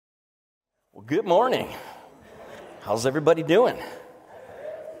Well, good morning. How's everybody doing?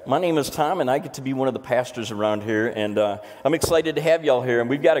 My name is Tom, and I get to be one of the pastors around here, and I'm excited to have y'all here. And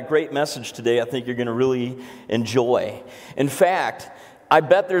we've got a great message today I think you're going to really enjoy. In fact, I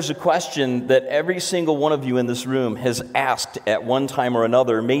bet there's a question that every single one of you in this room has asked at one time or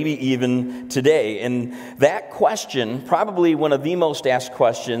another, maybe even today. And that question, probably one of the most asked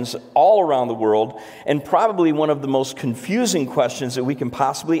questions all around the world, and probably one of the most confusing questions that we can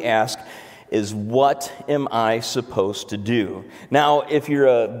possibly ask, is what am I supposed to do? Now, if you're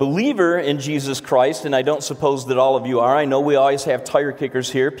a believer in Jesus Christ, and I don't suppose that all of you are, I know we always have tire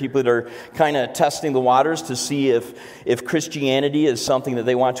kickers here, people that are kind of testing the waters to see if Christianity is something that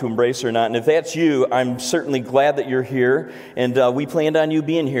they want to embrace or not. And if that's you, I'm certainly glad that you're here, and we planned on you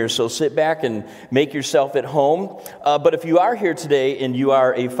being here, so sit back and make yourself at home. But if you are here today and you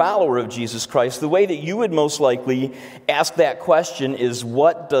are a follower of Jesus Christ, the way that you would most likely ask that question is,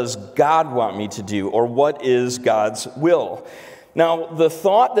 what does God want me to do, or what is God's will? Now, the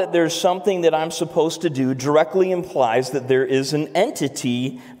thought that there's something that I'm supposed to do directly implies that there is an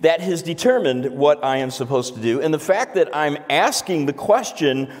entity that has determined what I am supposed to do, and the fact that I'm asking the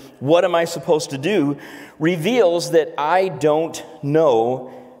question, what am I supposed to do, reveals that I don't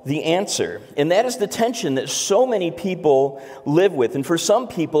know the answer. And that is the tension that so many people live with. And for some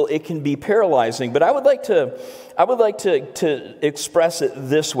people, it can be paralyzing. But I would like to express it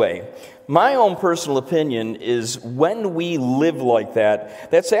this way. My own personal opinion is when we live like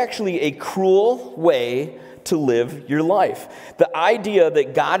that, that's actually a cruel way to live your life. The idea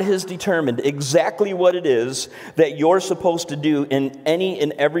that God has determined exactly what it is that you're supposed to do in any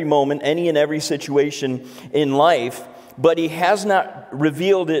and every moment, any and every situation in life, but He has not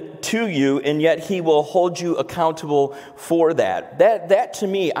revealed it to you, and yet He will hold you accountable for that. That to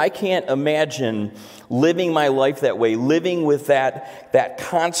me, I can't imagine living my life that way, living with that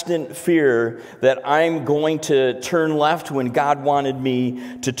constant fear that I'm going to turn left when God wanted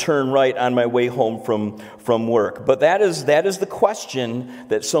me to turn right on my way home from work. But that is the question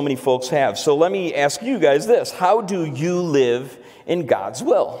that so many folks have. So let me ask you guys this: how do you live in God's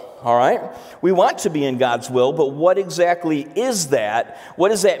will? All right? We want to be in God's will, but what exactly is that? What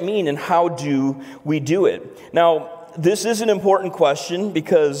does that mean, and how do we do it? Now, this is an important question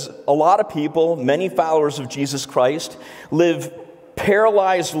because a lot of people, many followers of Jesus Christ, live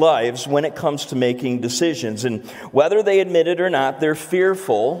paralyzed lives when it comes to making decisions. And whether they admit it or not, they're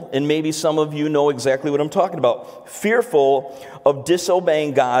fearful, and maybe some of you know exactly what I'm talking about, fearful of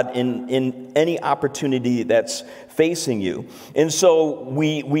disobeying God in any opportunity that's facing you. And so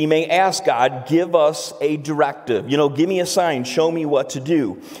we may ask God, give us a directive. Give me a sign, show me what to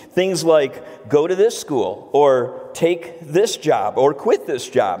do. Things like, go to this school, or take this job, or quit this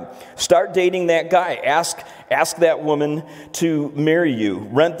job. Start dating that guy. Ask that woman to marry you.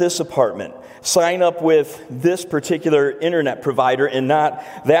 Rent this apartment. Sign up with this particular internet provider and not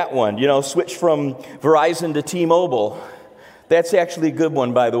that one. Switch from Verizon to T-Mobile. That's actually a good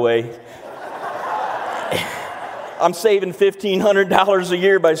one, by the way. I'm saving $1,500 a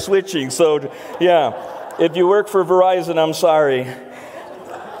year by switching. So, yeah, if you work for Verizon, I'm sorry.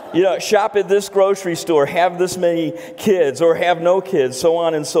 Shop at this grocery store, have this many kids, or have no kids, so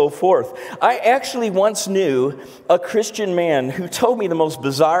on and so forth. I actually once knew a Christian man who told me the most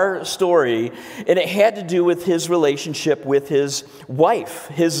bizarre story, and it had to do with his relationship with his wife,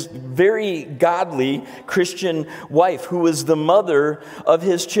 his very godly Christian wife, who was the mother of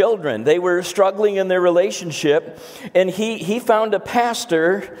his children. They were struggling in their relationship, and he found a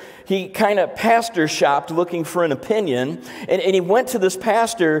pastor. He kind of pastor shopped looking for an opinion, and he went to this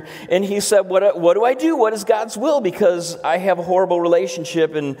pastor, and he said, what do I do? What is God's will? Because I have a horrible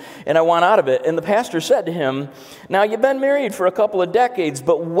relationship, and I want out of it. And the pastor said to him, now, you've been married for a couple of decades,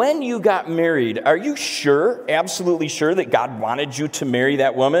 but when you got married, are you sure, absolutely sure, that God wanted you to marry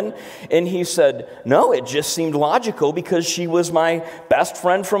that woman? And he said, no, it just seemed logical because she was my best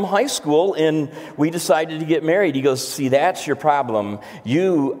friend from high school, and we decided to get married. He goes, see, that's your problem.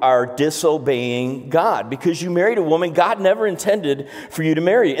 You are disobeying God because you married a woman God never intended for you to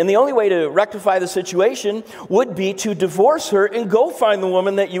marry. And the only way to rectify the situation would be to divorce her and go find the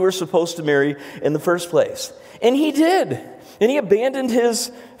woman that you were supposed to marry in the first place. And he did. And he abandoned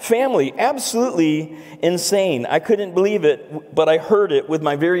his family. Absolutely insane. I couldn't believe it, but I heard it with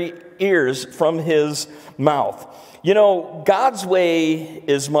my very ears from his mouth. God's way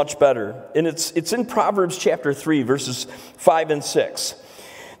is much better. And it's in Proverbs chapter 3, verses 5 and 6.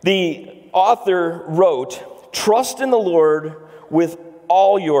 The author wrote, trust in the Lord with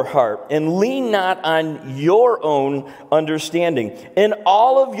all your heart, and lean not on your own understanding. In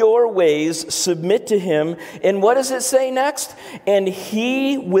all of your ways submit to him. And what does it say next? And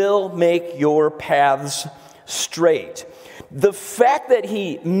he will make your paths straight. The fact that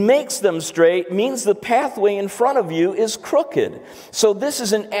he makes them straight means the pathway in front of you is crooked. So this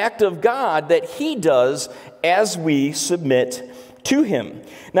is an act of God that he does as we submit to him.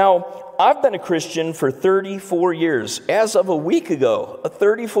 Now, I've been a Christian for 34 years. As of a week ago,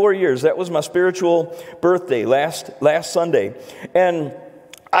 34 years. That was my spiritual birthday last Sunday. And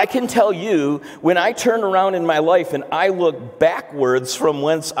I can tell you, when I turn around in my life and I look backwards from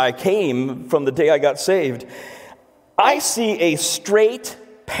whence I came, from the day I got saved, I see a straight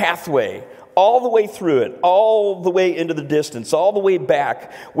pathway all the way through it, all the way into the distance, all the way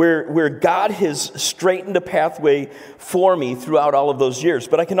back, where God has straightened a pathway for me throughout all of those years.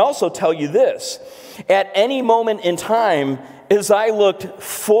 But I can also tell you this: at any moment in time, as I looked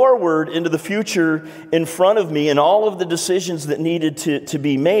forward into the future in front of me and all of the decisions that needed to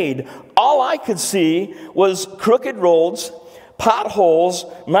be made, all I could see was crooked roads, potholes,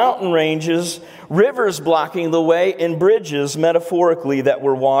 mountain ranges, rivers blocking the way, and bridges, metaphorically, that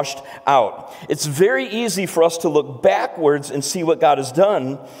were washed out. It's very easy for us to look backwards and see what God has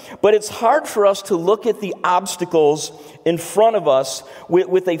done, but it's hard for us to look at the obstacles in front of us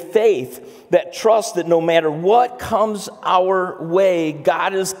with a faith that trusts that no matter what comes our way,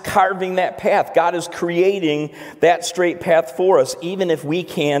 God is carving that path. God is creating that straight path for us, even if we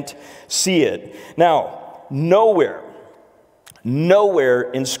can't see it. Now, nowhere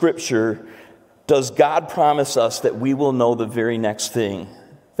in Scripture does God promise us that we will know the very next thing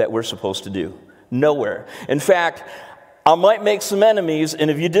that we're supposed to do. Nowhere. In fact, I might make some enemies,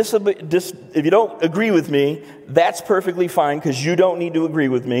 and if you don't agree with me, that's perfectly fine, because you don't need to agree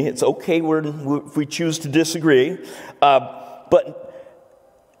with me. It's okay if we choose to disagree. But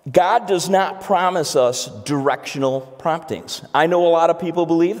God does not promise us directional promptings. I know a lot of people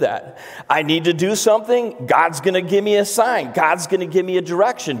believe that. I need to do something, God's going to give me a sign. God's going to give me a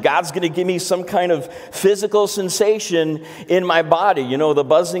direction. God's going to give me some kind of physical sensation in my body, the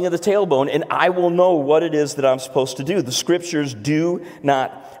buzzing of the tailbone, and I will know what it is that I'm supposed to do. The Scriptures do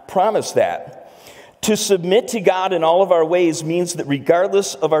not promise that. To submit to God in all of our ways means that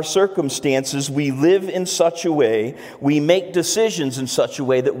regardless of our circumstances, we live in such a way, we make decisions in such a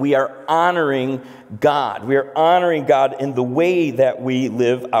way that we are honoring God. We are honoring God in the way that we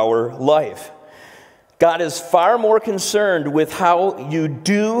live our life. God is far more concerned with how you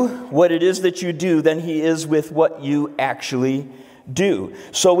do what it is that you do than he is with what you actually do.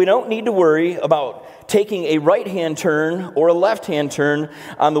 So we don't need to worry about taking a right-hand turn or a left-hand turn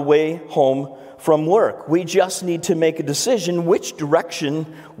on the way home from work. We just need to make a decision which direction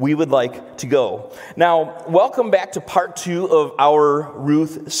we would like to go. Now, welcome back to part 2 of our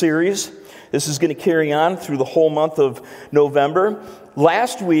Ruth series. This is going to carry on through the whole month of November.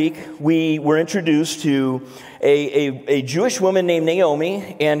 Last week, we were introduced to a Jewish woman named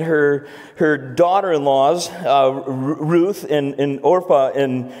Naomi and her daughter-in-laws, Ruth and Orpah.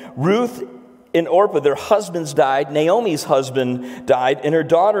 And Ruth and Orpah, their husbands died. Naomi's husband died, and her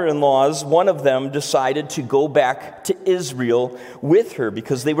daughter-in-laws, one of them, decided to go back to Israel with her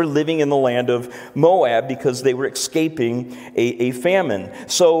because they were living in the land of Moab because they were escaping a famine.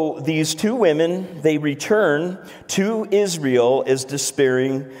 So these two women, they return to Israel as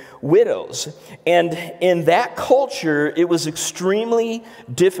despairing widows. And in that culture, it was extremely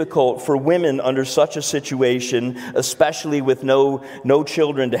difficult for women under such a situation, especially with no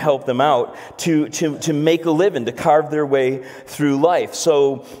children to help them out, to make a living, to carve their way through life.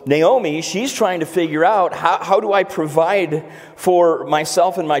 So Naomi, she's trying to figure out, how do I provide for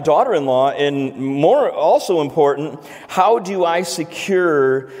myself and my daughter-in-law? And more also important, how do I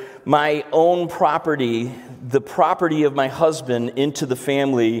secure my own property, the property of my husband, into the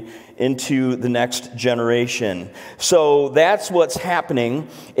family, into the next generation? So that's what's happening.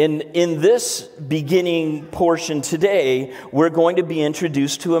 In this beginning portion today, we're going to be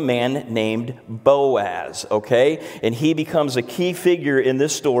introduced to a man named Boaz, okay? And he becomes a key figure in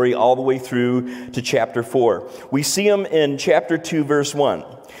this story all the way through to chapter 4. We see him in chapter 2, verse 1.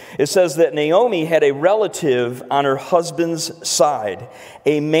 It says that Naomi had a relative on her husband's side,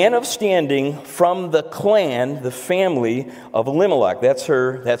 a man of standing from the clan, the family of Elimelech. That's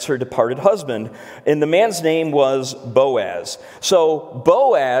her departed husband. And the man's name was Boaz. So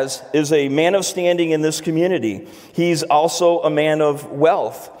Boaz is a man of standing in this community. He's also a man of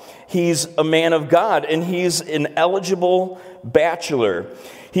wealth. He's a man of God, and he's an eligible bachelor.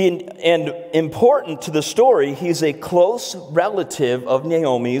 And important to the story, he's a close relative of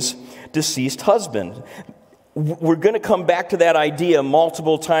Naomi's deceased husband. we're going to come back to that idea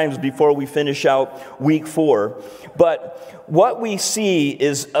multiple times before we finish out week 4. But what we see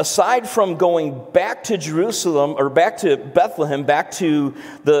is, aside from going back to Jerusalem, or back to Bethlehem, back to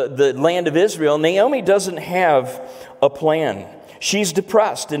the land of Israel, Naomi doesn't have a plan. She's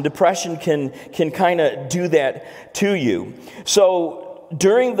depressed, and depression can kind of do that to you. So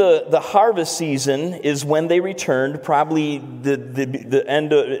during the harvest season is when they returned, probably the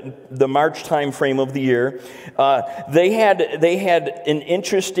end of the March time frame of the year. They had an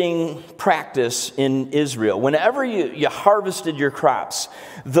interesting practice in Israel. Whenever you harvested your crops,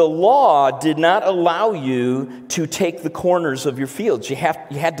 the law did not allow you to take the corners of your fields. You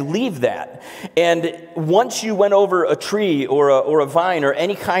had to leave that. And once you went over a tree or a vine or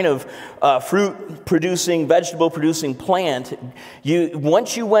any kind of fruit-producing, vegetable-producing plant,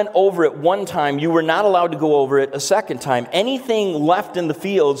 once you went over it one time, you were not allowed to go over it a second time. Anything left in the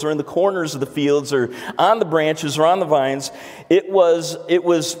fields or in the corners of the fields or on the branches or on the vines, it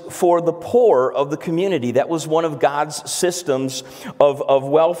was for the poor of the community. That was one of God's systems of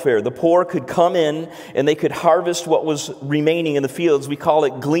welfare. The poor could come in and they could harvest what was remaining in the fields. We call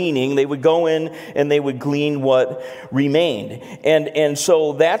it gleaning. They would go in and they would glean what remained. And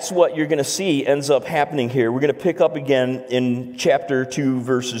so that's what you're going to see ends up happening here. We're going to pick up again in chapter 2,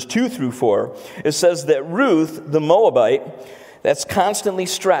 verses 2 through 4. It says that Ruth, the Moabite, that's constantly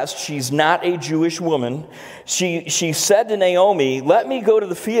stressed, she's not a Jewish woman, she said to Naomi, let me go to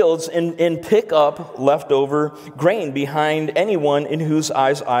the fields and pick up leftover grain behind anyone in whose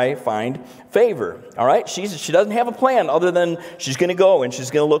eyes I find favor. All right? She doesn't have a plan other than she's going to go and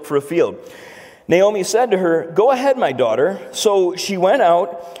she's going to look for a field. Naomi said to her, go ahead, my daughter. So she went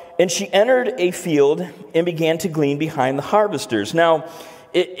out and she entered a field and began to glean behind the harvesters. Now,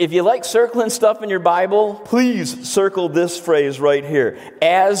 if you like circling stuff in your Bible, please circle this phrase right here,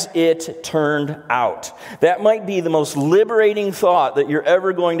 as it turned out. That might be the most liberating thought that you're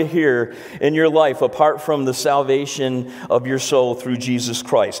ever going to hear in your life, apart from the salvation of your soul through Jesus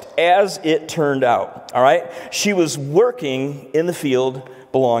Christ. As it turned out, all right? She was working in the field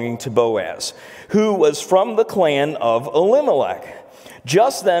belonging to Boaz, who was from the clan of Elimelech.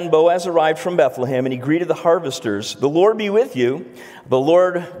 Just then Boaz arrived from Bethlehem, and he greeted the harvesters. The Lord be with you. The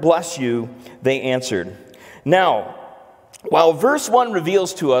Lord bless you, they answered. Now, while verse 1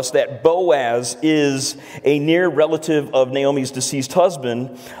 reveals to us that Boaz is a near relative of Naomi's deceased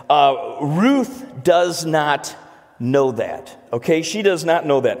husband, Ruth does not know that. Okay, she does not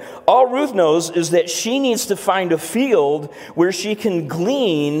know that. All Ruth knows is that she needs to find a field where she can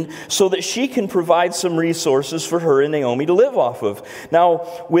glean so that she can provide some resources for her and Naomi to live off of. Now,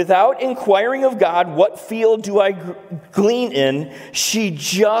 without inquiring of God, what field do I glean in, she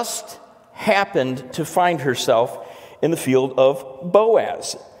just happened to find herself in the field of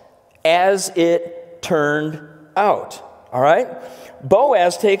Boaz, as it turned out. All right?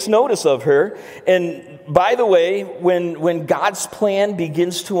 Boaz takes notice of her, and by the way, when God's plan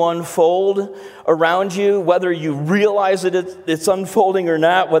begins to unfold around you, whether you realize that it's unfolding or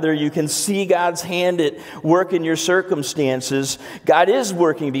not, whether you can see God's hand at work in your circumstances, God is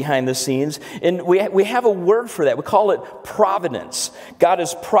working behind the scenes, and we have a word for that. We call it providence. God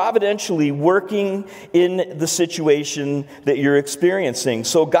is providentially working in the situation that you're experiencing.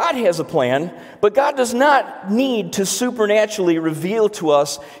 So God has a plan, but God does not need to supernaturally reveal to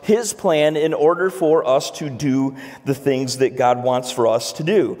us His plan in order for us to do the things that God wants for us to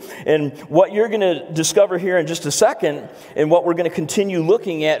do. And what you're going to discover here in just a second, and what we're going to continue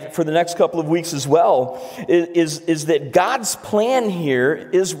looking at for the next couple of weeks as well, is that God's plan here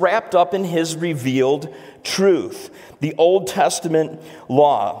is wrapped up in His revealed truth, the Old Testament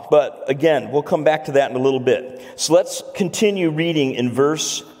law. But again, we'll come back to that in a little bit. So let's continue reading in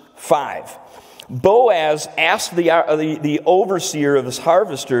verse 5. Boaz asked the overseer of his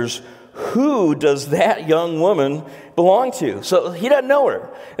harvesters, who does that young woman belong to? So he doesn't know her.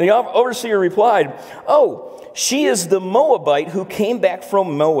 And the overseer replied, oh, she is the Moabite who came back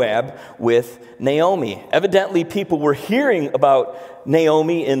from Moab with Naomi. Evidently, people were hearing about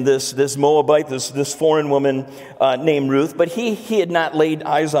Naomi and this Moabite, this foreign woman named Ruth, but he had not laid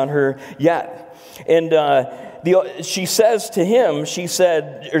eyes on her yet. And she says to him, she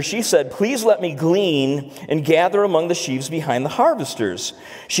said, please let me glean and gather among the sheaves behind the harvesters.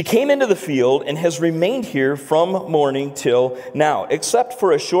 She came into the field and has remained here from morning till now, except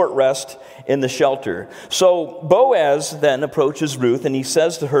for a short rest in the shelter. So Boaz then approaches Ruth and he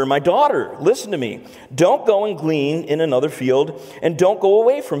says to her, my daughter, listen to me. Don't go and glean in another field, and don't go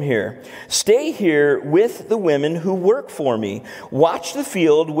away from here. Stay here with the women who work for me. Watch the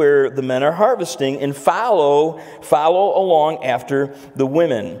field where the men are harvesting and follow go follow along after the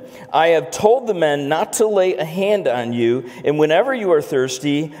women. I have told the men not to lay a hand on you, and whenever you are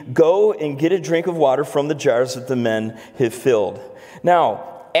thirsty, go and get a drink of water from the jars that the men have filled." Now,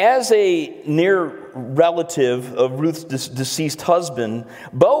 as a near relative of Ruth's deceased husband,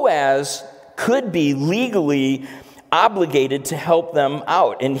 Boaz could be legally obligated to help them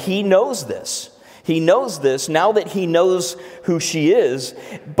out, and he knows this. He knows this now that he knows who she is.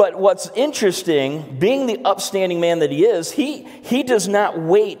 But what's interesting, being the upstanding man that he is, he does not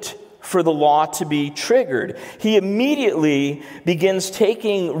wait for the law to be triggered. He immediately begins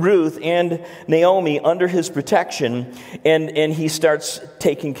taking Ruth and Naomi under his protection, and he starts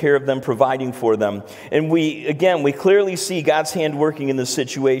taking care of them, providing for them. And we clearly see God's hand working in this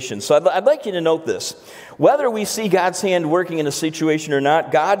situation. So I'd like you to note this. Whether we see God's hand working in a situation or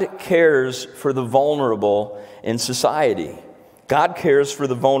not, God cares for the vulnerable in society. God cares for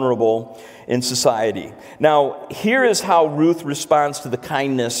the vulnerable in society. Now, here is how Ruth responds to the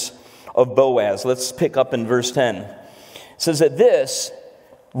kindness of Boaz. Let's pick up in verse 10. It says, "At this,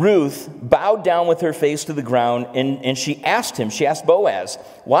 Ruth bowed down with her face to the ground, and she asked Boaz,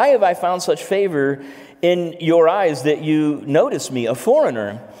 'Why have I found such favor in your eyes that you notice me, a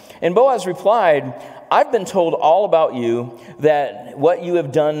foreigner?' And Boaz replied, 'I've been told all about you, that what you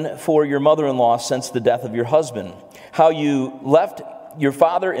have done for your mother-in-law since the death of your husband, how you left your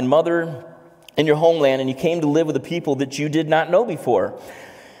father and mother in your homeland, and you came to live with a people that you did not know before.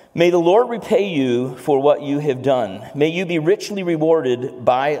 May the Lord repay you for what you have done. May you be richly rewarded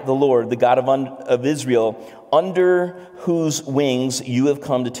by the Lord, the God of Israel, under whose wings you have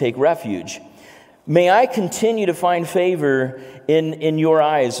come to take refuge. May I continue to find favor in your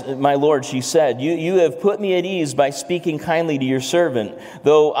eyes, my Lord,' she said. You have put me at ease by speaking kindly to your servant,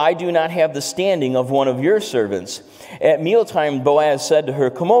 though I do not have the standing of one of your servants." At mealtime, Boaz said to her,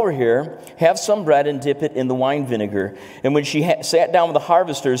 "Come over here, have some bread and dip it in the wine vinegar." And when she sat down with the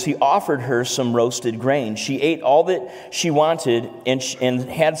harvesters, he offered her some roasted grain. She ate all that she wanted and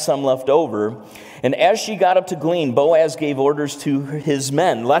had some left over. And as she got up to glean, Boaz gave orders to his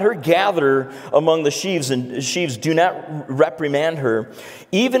men, "Let her gather among the sheaves, and do not reprimand her.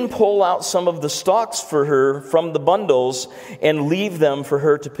 Even pull out some of the stalks for her from the bundles and leave them for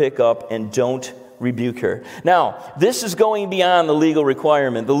her to pick up, and don't rebuke her." Now, this is going beyond the legal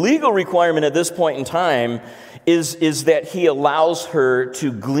requirement. The legal requirement at this point in time is that he allows her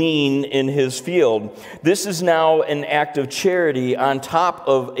to glean in his field. This is now an act of charity on top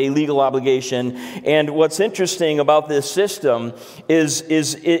of a legal obligation. And what's interesting about this system is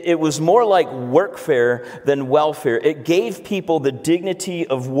it was more like workfare than welfare. It gave people the dignity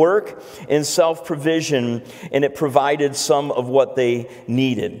of work and self-provision, and it provided some of what they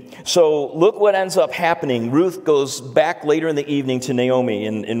needed. So look what ends up happening. Ruth goes back later in the evening to Naomi,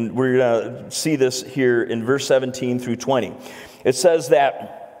 and we're going to see this here in verse 17 through 20. It says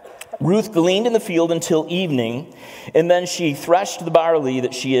that Ruth gleaned in the field until evening, and then she threshed the barley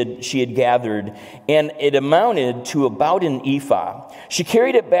that she had gathered, and it amounted to about an ephah. She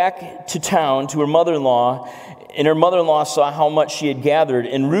carried it back to town to her mother-in-law, and her mother-in-law saw how much she had gathered.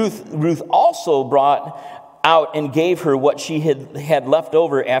 And Ruth also brought out and gave her what she had left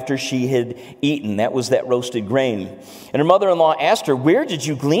over after she had eaten. That was that roasted grain. And her mother-in-law asked her, "Where did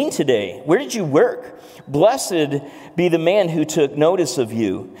you glean today? Where did you work? Blessed be the man who took notice of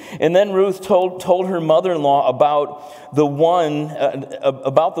you." And then Ruth told her mother-in-law about the one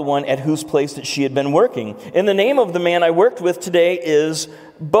at whose place that she had been working. "And the name of the man I worked with today is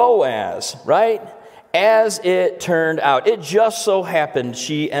Boaz," right? As it turned out, it just so happened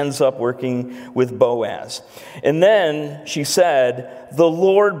she ends up working with Boaz. And then she said, "The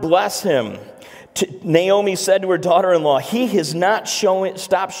Lord bless him." Naomi said to her daughter-in-law, "He has not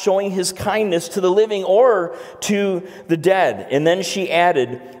stopped showing his kindness to the living or to the dead." And then she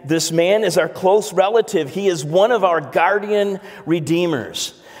added, "This man is our close relative. He is one of our guardian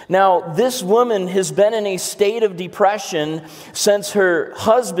redeemers." Now, this woman has been in a state of depression since her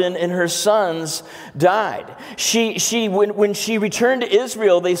husband and her sons died. When she returned to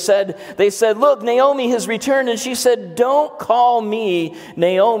Israel, they said, "Look, Naomi has returned." And she said, "Don't call me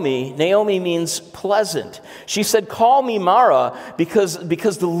Naomi." Naomi means pleasant. She said, "Call me Mara, because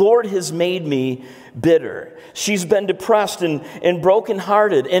the Lord has made me bitter." She's been depressed and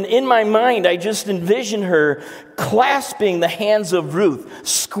brokenhearted. And in my mind, I just envision her clasping the hands of Ruth,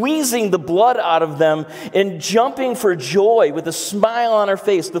 squeezing the blood out of them, and jumping for joy with a smile on her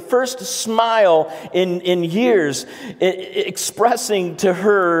face, the first smile in years, expressing to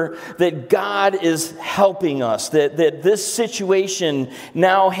her that God is helping us, that this situation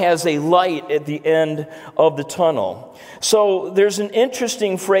now has a light at the end of the tunnel. So there's an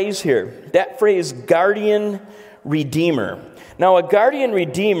interesting phrase here. That phrase, guardian redeemer. Now, a guardian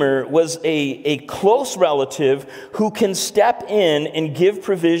redeemer was a close relative who can step in and give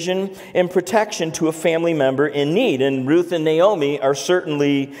provision and protection to a family member in need. And Ruth and Naomi are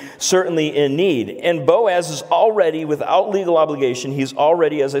certainly in need. And Boaz is already, without legal obligation, he's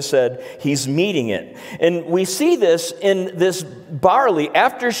already, as I said, he's meeting it. And we see this in this barley.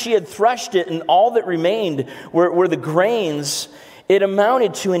 After she had threshed it and all that remained were the grains, it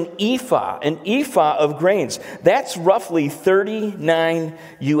amounted to an ephah of grains. That's roughly 39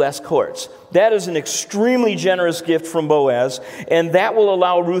 U.S. quarts. That is an extremely generous gift from Boaz, and that will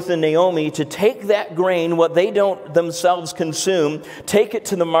allow Ruth and Naomi to take that grain, what they don't themselves consume, take it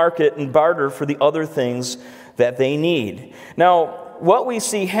to the market and barter for the other things that they need. Now, what we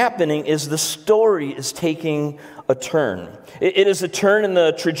see happening is the story is taking a turn. It is a turn in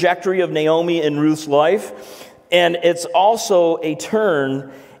the trajectory of Naomi and Ruth's life. And it's also a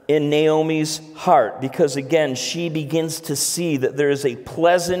turn in Naomi's heart because, again, she begins to see that there is a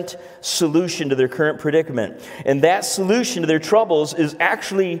pleasant solution to their current predicament. And that solution to their troubles is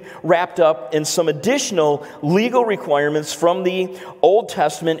actually wrapped up in some additional legal requirements from the Old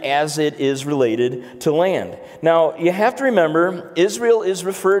Testament as it is related to land. Now, you have to remember, Israel is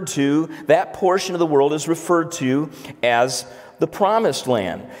referred to, that portion of the world is referred to as the Promised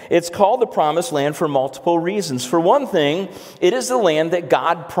Land. It's called the Promised Land for multiple reasons. For one thing, it is the land that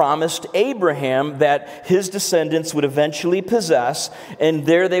God promised Abraham that his descendants would eventually possess, and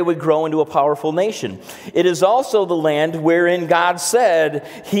there they would grow into a powerful nation. It is also the land wherein God said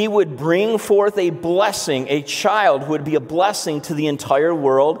he would bring forth a blessing, a child who would be a blessing to the entire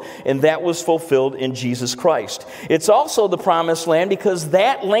world, and that was fulfilled in Jesus Christ. It's also the Promised Land because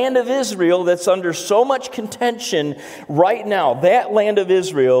that land of Israel that's under so much contention right now, that land of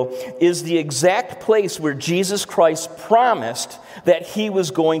Israel is the exact place where Jesus Christ promised that he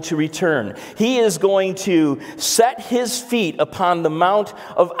was going to return. He is going to set his feet upon the Mount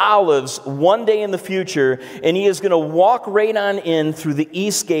of Olives one day in the future, and he is going to walk right on in through the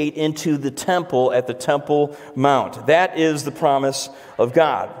east gate into the temple at the Temple Mount. That is the promise of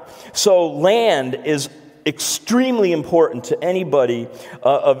God. So land is extremely important to anybody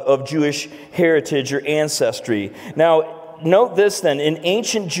of Jewish heritage or ancestry. Now, note this then, in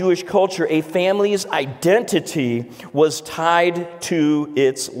ancient Jewish culture, a family's identity was tied to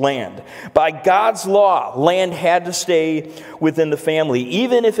its land. By God's law, land had to stay within the family.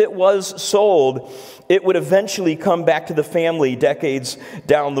 Even if it was sold, it would eventually come back to the family decades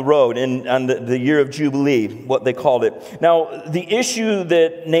down the road, on the year of Jubilee, what they called it. Now, the issue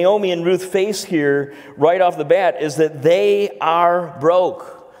that Naomi and Ruth face here right off the bat is that they are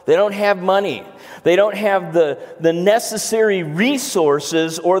broke. They don't have money. They don't have the necessary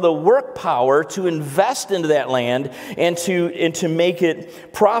resources or the work power to invest into that land and to make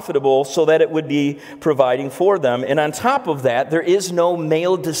it profitable so that it would be providing for them. And on top of that, there is no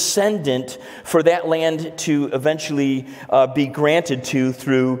male descendant for that land to eventually be granted to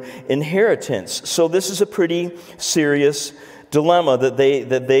through inheritance. So this is a pretty serious dilemma that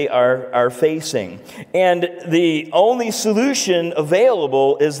they are facing. And the only solution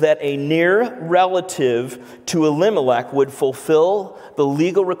available is that a near relative to Elimelech would fulfill the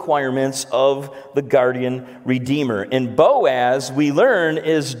legal requirements of the guardian redeemer. And Boaz, we learn,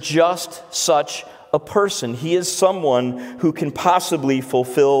 is just such a person. He is someone who can possibly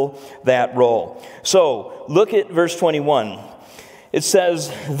fulfill that role. So look at verse 21. It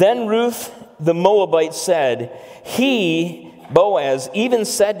says, "Then Ruth the Moabite said, Boaz even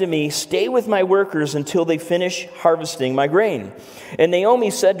said to me, 'Stay with my workers until they finish harvesting my grain.' And Naomi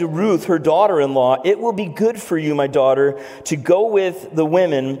said to Ruth, her daughter-in-law, 'It will be good for you, my daughter, to go with the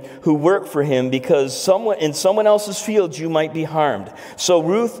women who work for him, because in someone else's fields you might be harmed.' So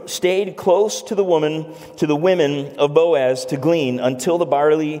Ruth stayed close to the women of Boaz to glean until the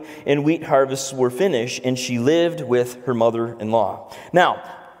barley and wheat harvests were finished, and she lived with her mother-in-law." Now,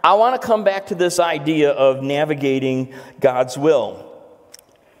 I want to come back to this idea of navigating God's will.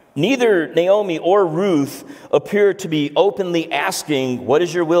 Neither Naomi or Ruth appear to be openly asking, "What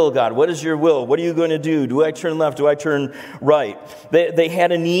is your will, God? What is your will? What are you going to do? Do I turn left? Do I turn right?" They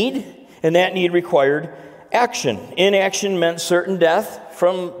had a need, and that need required action. Inaction meant certain death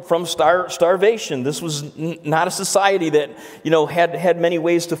from starvation. This was not a society that had many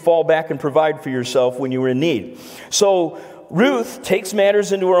ways to fall back and provide for yourself when you were in need. So Ruth takes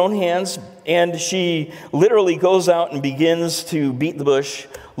matters into her own hands, and she literally goes out and begins to beat the bush,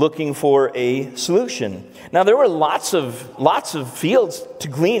 looking for a solution. Now, there were lots of fields to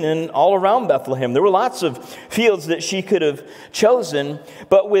glean in all around Bethlehem. There were lots of fields that she could have chosen,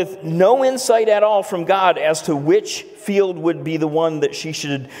 but with no insight at all from God as to which field would be the one that she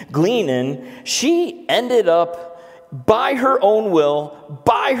should glean in, she ended up, by her own will,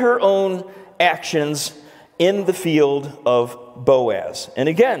 by her own actions, in the field of Boaz. And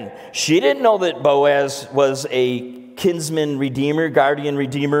again, she didn't know that Boaz was a kinsman redeemer, guardian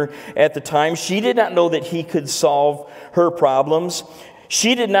redeemer at the time. She did not know that he could solve her problems.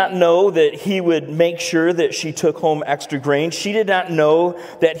 She did not know that he would make sure that she took home extra grain. She did not know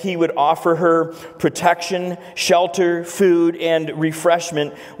that he would offer her protection, shelter, food, and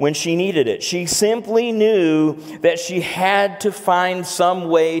refreshment when she needed it. She simply knew that she had to find some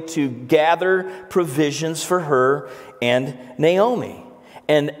way to gather provisions for her and Naomi.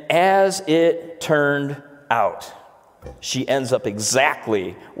 And as it turned out, she ends up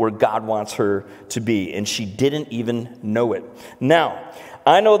exactly where God wants her to be, and she didn't even know it. Now,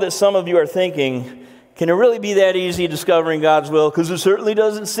 I know that some of you are thinking, can it really be that easy discovering God's will? Because it certainly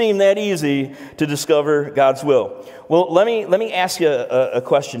doesn't seem that easy to discover God's will. Well, let me ask you a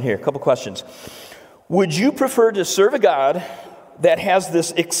question here, a couple questions. Would you prefer to serve a God that has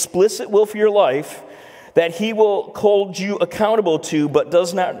this explicit will for your life that he will hold you accountable to but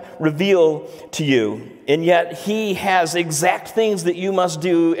does not reveal to you, and yet he has exact things that you must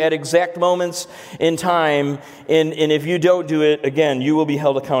do at exact moments in time, and if you don't do it, again, you will be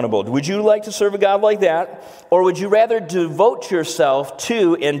held accountable? Would you like to serve a God like that, or would you rather devote yourself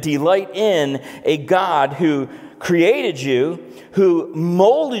to and delight in a God who created you, who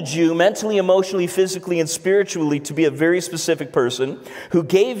molded you mentally, emotionally, physically, and spiritually to be a very specific person, who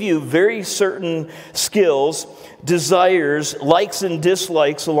gave you very certain skills, desires, likes and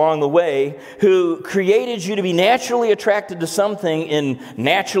dislikes along the way, who created you to be naturally attracted to something and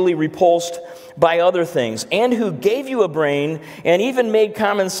naturally repulsed by other things, and who gave you a brain and even made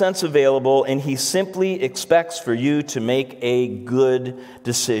common sense available, and he simply expects for you to make a good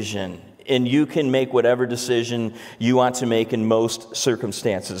decision. And you can make whatever decision you want to make in most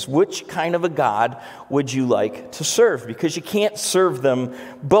circumstances. Which kind of a God would you like to serve? Because you can't serve them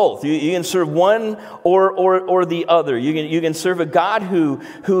both. You can serve one or the other. You can serve a God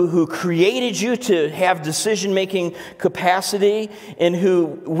who created you to have decision-making capacity and who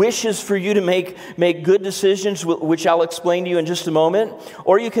wishes for you to make good decisions, which I'll explain to you in just a moment.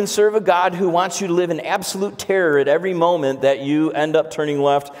 Or you can serve a God who wants you to live in absolute terror at every moment that you end up turning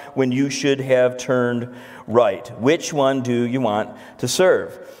left when you should have turned right. Which one do you want to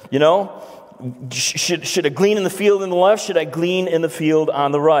serve? You know, should I glean in the field on the left? Should I glean in the field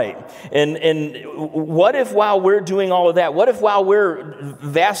on the right? And what if while we're doing all of that, what if while we're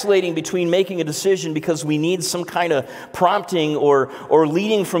vacillating between making a decision because we need some kind of prompting or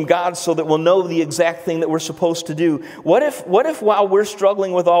leading from God so that we'll know the exact thing that we're supposed to do? What if while we're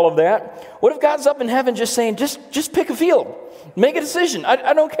struggling with all of that, what if God's up in heaven just saying, just pick a field? Make a decision.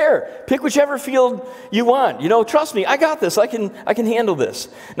 I don't care. Pick whichever field you want. You know, trust me, I got this. I can handle this.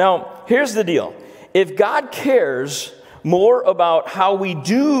 Now, here's the deal. If God cares more about how we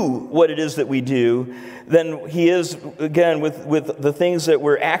do what it is that we do than he is, again, with the things that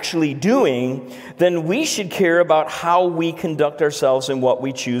we're actually doing, then we should care about how we conduct ourselves and what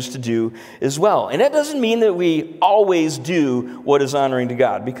we choose to do as well. And that doesn't mean that we always do what is honoring to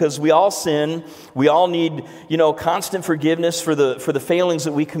God, because we all sin. We all need, constant forgiveness for the failings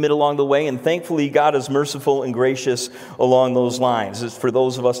that we commit along the way, and thankfully God is merciful and gracious along those lines. It's for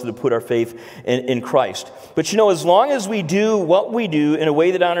those of us that have put our faith in Christ. But as long as we do what we do in a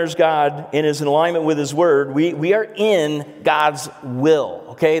way that honors God and is in alignment with his word, we are in God's will.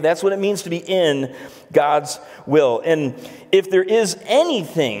 Okay? That's what it means to be in God's will. And if there is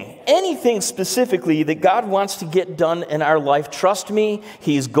anything specifically that God wants to get done in our life, trust me,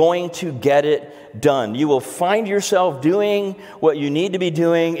 he's going to get it done. You will find yourself doing what you need to be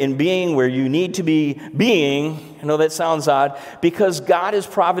doing and being where you need to be being. I know that sounds odd, because God is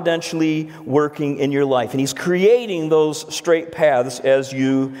providentially working in your life, and he's creating those straight paths as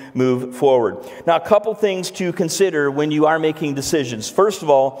you move forward. Now, a couple things to consider when you are making decisions. First of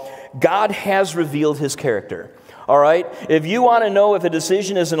all, God has revealed his character. All right? If you want to know if a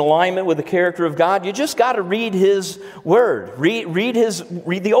decision is in alignment with the character of God, you just got to read his word. Read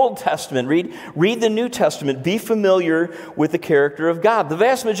the Old Testament. Read the New Testament. Be familiar with the character of God. The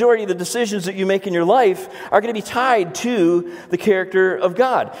vast majority of the decisions that you make in your life are going to be tied to the character of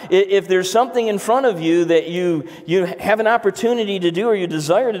God. If there's something in front of you that you have an opportunity to do or you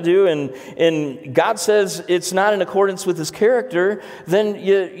desire to do, and God says it's not in accordance with his character, then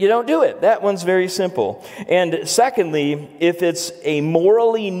you don't do it. That one's very simple. And secondly, if it's a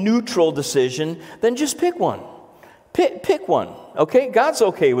morally neutral decision, then just pick one. Pick one, okay? God's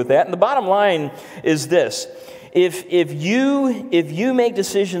okay with that. And the bottom line is this. If you make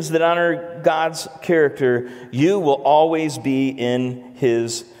decisions that honor God's character, you will always be in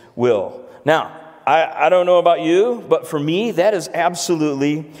His will. Now, I don't know about you, but for me, that is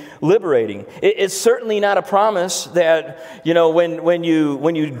absolutely liberating. It's certainly not a promise that, when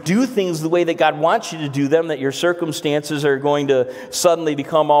you do things the way that God wants you to do them, that your circumstances are going to suddenly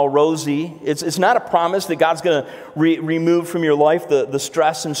become all rosy. It's not a promise that God's going to remove from your life the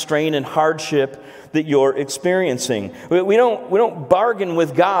stress and strain and hardship that you're experiencing. We don't bargain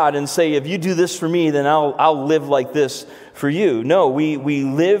with God and say, if you do this for me, then I'll live like this for you. No, we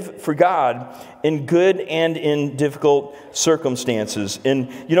live for God in good and in difficult circumstances. And,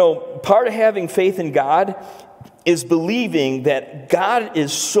 part of having faith in God is believing that God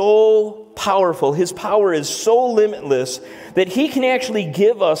is so powerful, His power is so limitless, that He can actually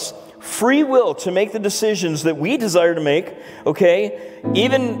give us free will to make the decisions that we desire to make, okay?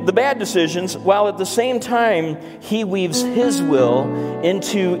 Even the bad decisions, while at the same time, He weaves His will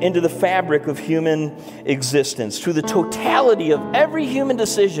into the fabric of human existence. Through the totality of every human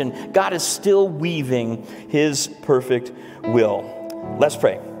decision, God is still weaving His perfect will. Let's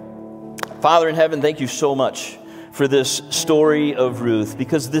pray. Father in heaven, thank you so much for this story of Ruth,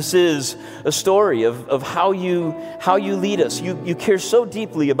 because this is a story of how you lead us. You care so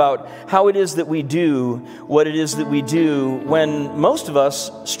deeply about how it is that we do what it is that we do, when most of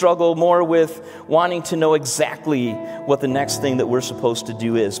us struggle more with wanting to know exactly what the next thing that we're supposed to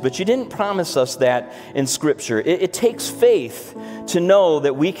do is. But you didn't promise us that in Scripture. It takes faith to know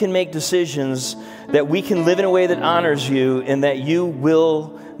that we can make decisions, that we can live in a way that honors you, and that you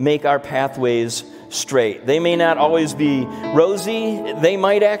will make our pathways straight. They may not always be rosy. They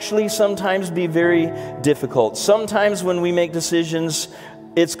might actually sometimes be very difficult. Sometimes when we make decisions,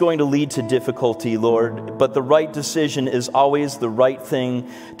 it's going to lead to difficulty, Lord, but the right decision is always the right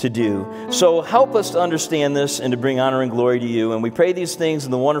thing to do. So help us to understand this and to bring honor and glory to you. And we pray these things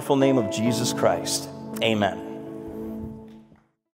in the wonderful name of Jesus Christ. Amen.